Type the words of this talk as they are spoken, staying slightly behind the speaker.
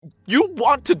You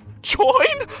want to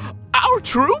join our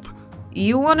troop?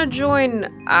 You want to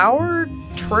join our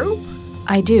troop?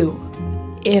 I do,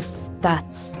 if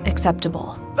that's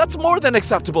acceptable. That's more than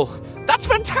acceptable. That's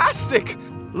fantastic.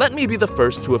 Let me be the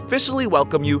first to officially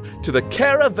welcome you to the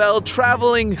Caravel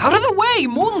Traveling... Out of the way!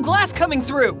 Molten glass coming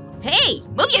through! Hey,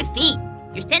 move your feet!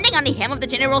 You're standing on the hem of the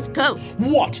General's coat.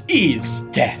 What is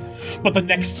death but the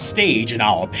next stage in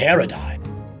our paradigm?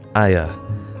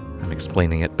 I'm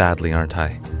explaining it badly, aren't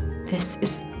I? This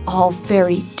is all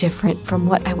very different from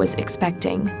what I was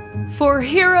expecting. For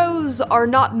heroes are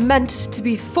not meant to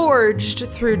be forged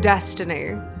through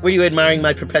destiny. Were you admiring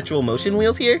my perpetual motion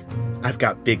wheels here? I've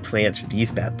got big plans for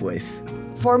these bad boys.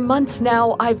 For months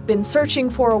now, I've been searching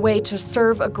for a way to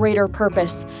serve a greater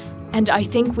purpose, and I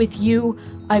think with you,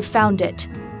 I've found it.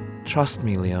 Trust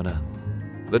me, Leona.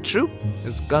 The troop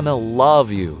is gonna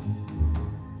love you.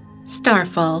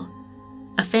 Starfall,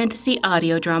 a fantasy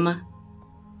audio drama.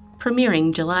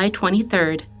 Premiering July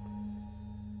 23rd.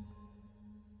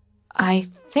 I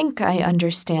think I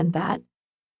understand that.